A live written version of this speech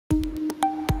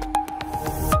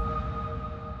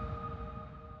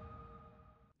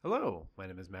Hello, my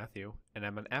name is Matthew, and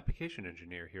I'm an application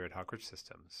engineer here at Hawkridge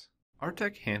Systems.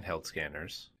 Artec handheld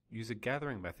scanners use a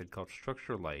gathering method called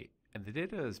structure light, and the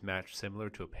data is matched similar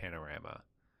to a panorama.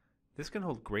 This can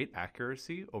hold great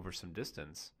accuracy over some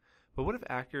distance, but what if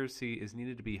accuracy is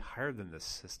needed to be higher than this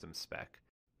system spec,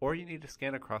 or you need to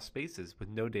scan across spaces with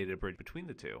no data bridge between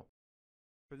the two?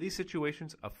 For these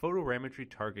situations, a photogrammetry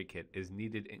target kit is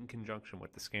needed in conjunction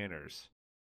with the scanners.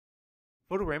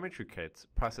 Photogrammetry kits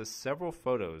process several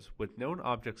photos with known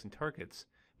objects and targets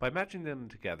by matching them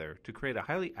together to create a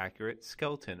highly accurate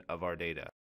skeleton of our data.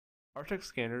 Artec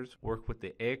scanners work with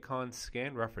the Aecon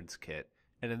Scan Reference Kit,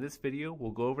 and in this video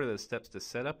we'll go over the steps to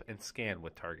set up and scan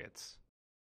with targets.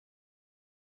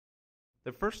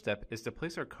 The first step is to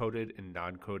place our coded and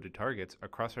non-coded targets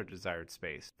across our desired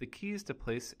space. The key is to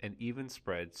place an even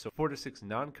spread so 4 to 6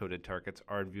 non-coded targets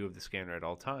are in view of the scanner at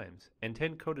all times, and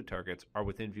 10 coded targets are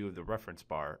within view of the reference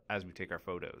bar as we take our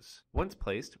photos. Once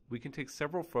placed, we can take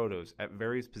several photos at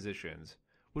various positions,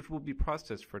 which will be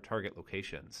processed for target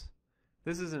locations.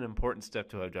 This is an important step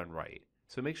to have done right,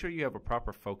 so make sure you have a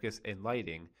proper focus and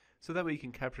lighting so that way you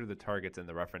can capture the targets in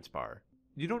the reference bar.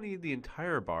 You don't need the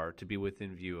entire bar to be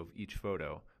within view of each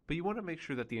photo, but you want to make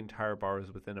sure that the entire bar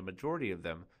is within a majority of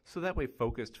them so that way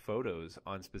focused photos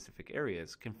on specific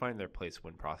areas can find their place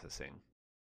when processing.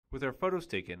 With our photos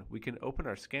taken, we can open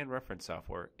our scan reference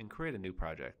software and create a new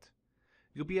project.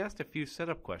 You'll be asked a few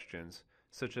setup questions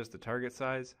such as the target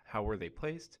size, how were they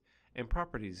placed, and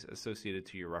properties associated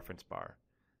to your reference bar.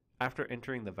 After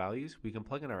entering the values, we can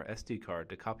plug in our SD card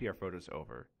to copy our photos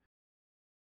over.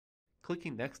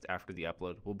 Clicking Next after the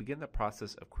upload will begin the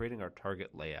process of creating our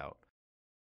target layout.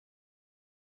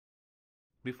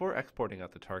 Before exporting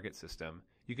out the target system,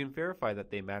 you can verify that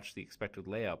they match the expected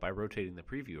layout by rotating the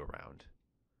preview around.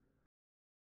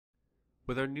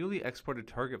 With our newly exported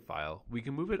target file, we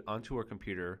can move it onto our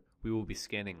computer we will be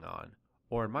scanning on,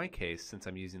 or in my case, since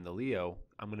I'm using the Leo,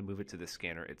 I'm going to move it to the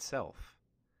scanner itself.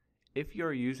 If you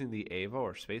are using the Ava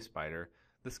or Space Spider,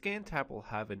 the Scan tab will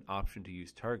have an option to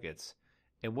use targets,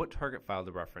 and what target file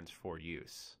to reference for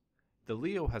use. The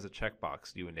Leo has a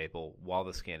checkbox you enable while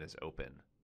the scan is open.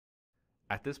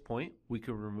 At this point, we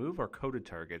can remove our coded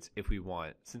targets if we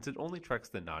want, since it only tracks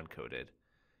the non-coded.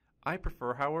 I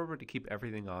prefer, however, to keep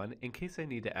everything on in case I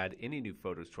need to add any new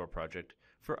photos to our project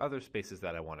for other spaces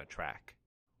that I want to track.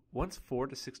 Once 4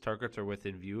 to 6 targets are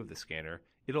within view of the scanner,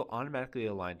 it'll automatically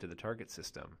align to the target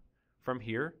system. From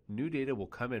here, new data will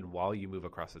come in while you move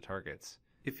across the targets.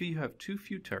 If you have too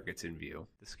few targets in view,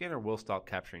 the scanner will stop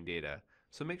capturing data,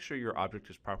 so make sure your object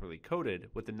is properly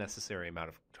coded with the necessary amount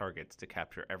of targets to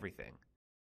capture everything.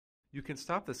 You can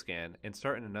stop the scan and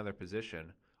start in another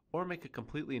position, or make a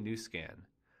completely new scan.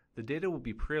 The data will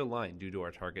be pre-aligned due to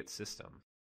our target system.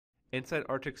 Inside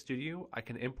Artec Studio, I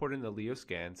can import in the Leo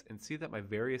scans and see that my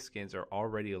various scans are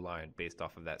already aligned based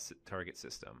off of that target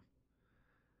system.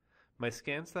 My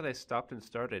scans that I stopped and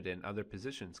started in other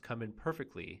positions come in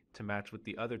perfectly to match with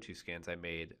the other 2 scans I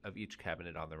made of each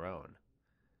cabinet on their own.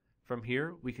 From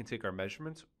here, we can take our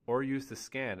measurements or use the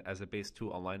scan as a base to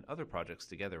align other projects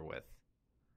together with.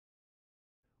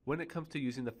 When it comes to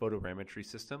using the photogrammetry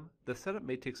system, the setup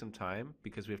may take some time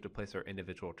because we have to place our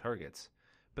individual targets,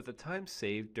 but the time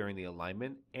saved during the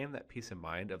alignment and that peace of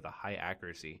mind of the high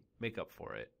accuracy make up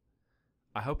for it.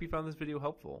 I hope you found this video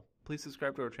helpful. Please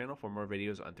subscribe to our channel for more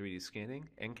videos on 3D scanning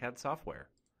and CAD software.